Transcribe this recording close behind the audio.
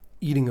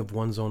Eating of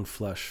one's own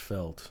flesh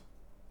felt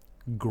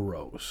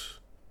gross,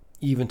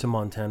 even to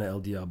Montana El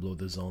Diablo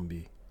the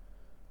zombie.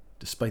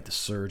 Despite the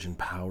surge in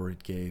power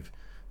it gave,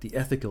 the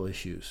ethical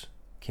issues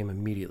came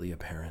immediately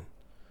apparent.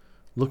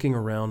 Looking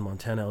around,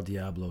 Montana El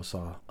Diablo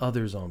saw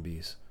other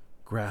zombies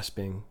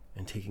grasping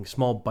and taking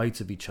small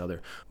bites of each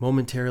other,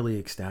 momentarily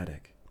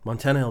ecstatic.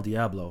 Montana El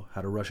Diablo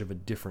had a rush of a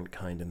different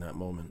kind in that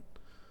moment.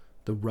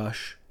 The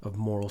rush of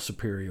moral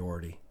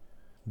superiority.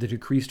 The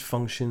decreased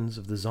functions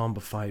of the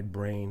zombified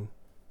brain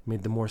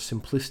made the more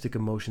simplistic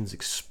emotions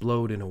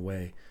explode in a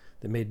way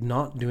that made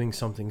not doing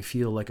something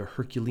feel like a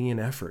Herculean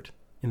effort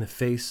in the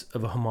face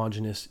of a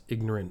homogeneous,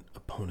 ignorant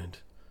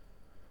opponent.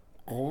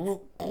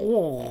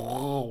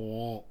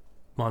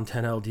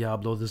 Montana El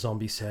Diablo the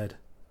zombie said.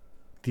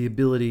 The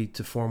ability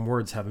to form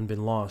words haven't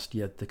been lost,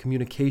 yet the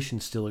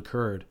communication still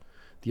occurred.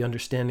 The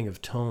understanding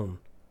of tone,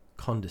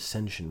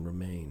 condescension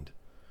remained.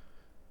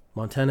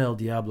 Montana El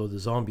Diablo the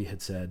zombie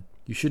had said,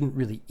 "You shouldn't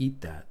really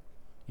eat that.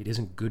 It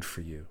isn't good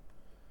for you."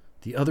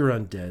 The other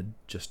undead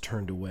just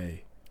turned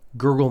away,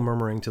 gurgle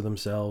murmuring to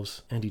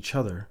themselves and each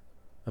other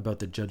about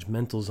the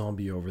judgmental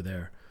zombie over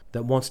there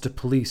that wants to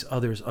police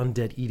others'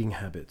 undead eating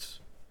habits.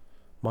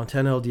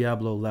 Montana El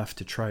Diablo left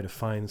to try to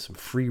find some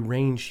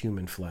free-range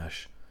human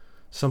flesh,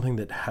 something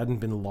that hadn't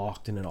been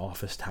locked in an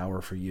office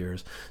tower for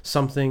years,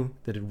 something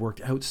that had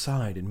worked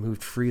outside and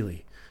moved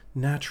freely,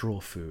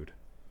 natural food.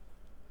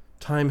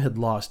 Time had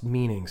lost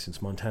meaning since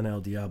Montana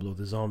El Diablo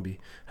the zombie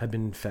had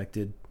been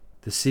infected,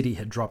 the city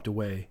had dropped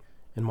away,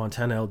 and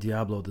Montana El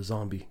Diablo the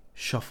zombie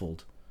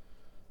shuffled,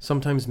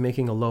 sometimes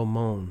making a low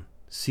moan,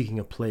 seeking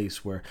a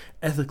place where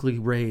ethically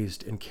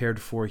raised and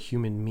cared for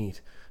human meat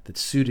that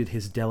suited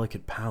his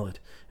delicate palate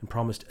and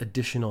promised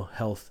additional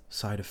health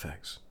side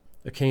effects.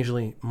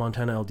 Occasionally,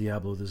 Montana El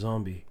Diablo the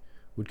zombie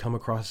would come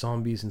across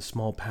zombies in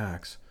small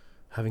packs.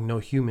 Having no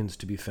humans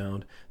to be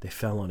found, they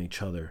fell on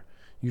each other,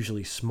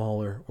 usually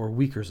smaller or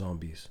weaker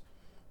zombies.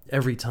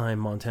 Every time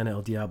Montana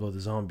El Diablo the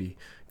zombie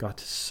got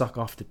to suck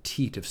off the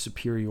teat of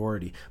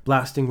superiority,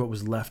 blasting what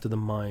was left of the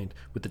mind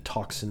with the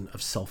toxin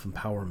of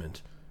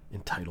self-empowerment,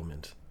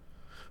 entitlement,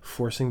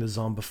 forcing the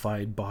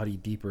zombified body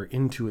deeper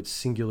into its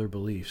singular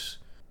beliefs.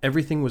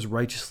 Everything was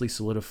righteously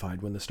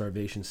solidified when the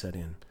starvation set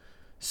in.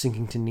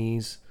 Sinking to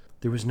knees,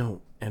 there was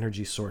no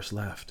energy source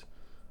left.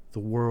 The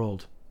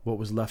world, what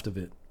was left of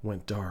it,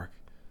 went dark.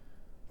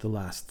 The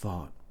last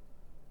thought.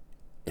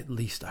 At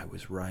least I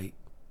was right.